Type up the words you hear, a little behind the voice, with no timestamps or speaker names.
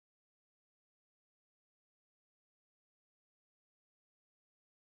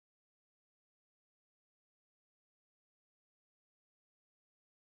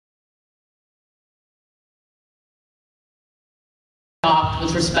adopt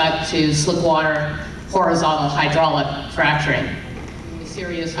with respect to slick water horizontal hydraulic fracturing in a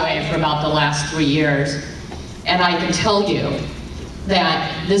serious way for about the last 3 years. And I can tell you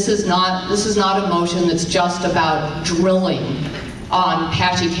that this is not a motion that's just about drilling on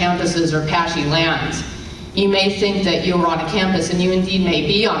patchy campuses or patchy lands. You may think that you're on a campus, and you indeed may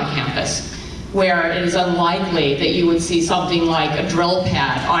be on a campus, where it is unlikely that you would see something like a drill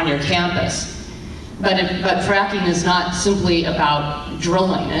pad on your campus. But fracking is not simply about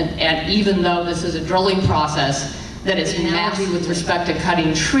drilling, and even though this is a drilling process that its analogy with respect to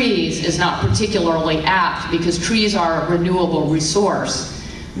cutting trees is not particularly apt, because trees are a renewable resource,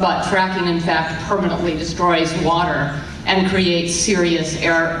 but fracking in fact permanently destroys water and creates serious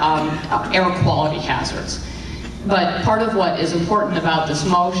air quality hazards. But part of what is important about this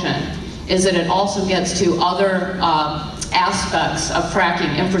motion is that it also gets to other aspects of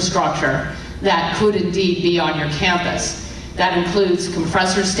fracking infrastructure that could indeed be on your campus. That includes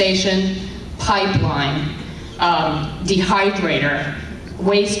compressor station, pipeline, dehydrator,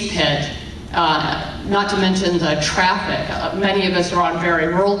 waste pit, not to mention the traffic. Many of us are on very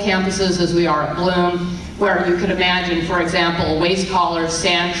rural campuses, as we are at Bloom, where you could imagine, for example, waste haulers,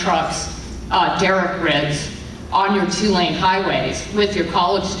 sand trucks, derrick rigs on your 2-lane highways with your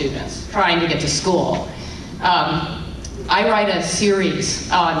college students trying to get to school. I write a series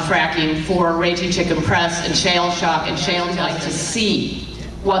on fracking for Raging Chicken Press and Shale Shock and Shale like to see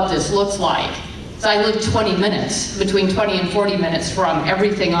what this looks like. So I live 20 minutes, between 20 and 40 minutes from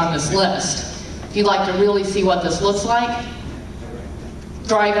everything on this list. If you'd like to really see what this looks like,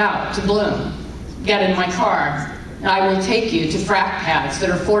 drive out to Bloom, get in my car, and I will take you to frac pads that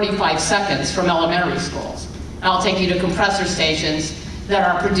are 45 seconds from elementary schools. And I'll take you to compressor stations that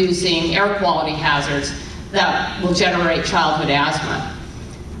are producing air quality hazards that will generate childhood asthma.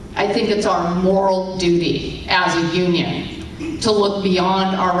 I think it's our moral duty as a union to look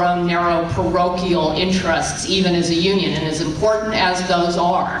beyond our own narrow parochial interests, even as a union, and as important as those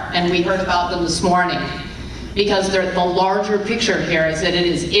are, and we heard about them this morning, because the larger picture here is that it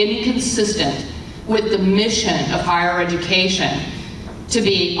is inconsistent with the mission of higher education to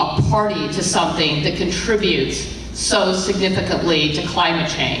be a party to something that contributes so significantly to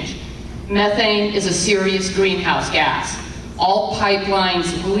climate change. Methane is a serious greenhouse gas. All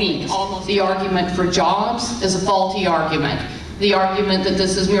pipelines leak. The argument for jobs is a faulty argument. The argument that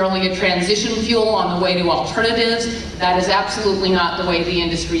this is merely a transition fuel on the way to alternatives, that is absolutely not the way the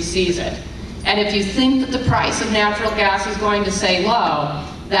industry sees it. And if you think that the price of natural gas is going to stay low,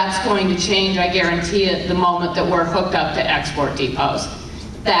 that's going to change, I guarantee it, the moment that we're hooked up to export depots.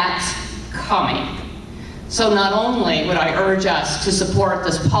 That's coming. So not only would I urge us to support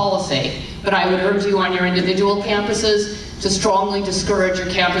this policy, but I would urge you on your individual campuses to strongly discourage your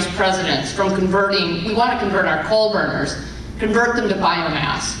campus presidents from converting. We want to convert our coal burners, convert them to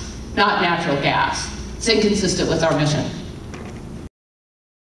biomass, not natural gas. It's inconsistent with our mission.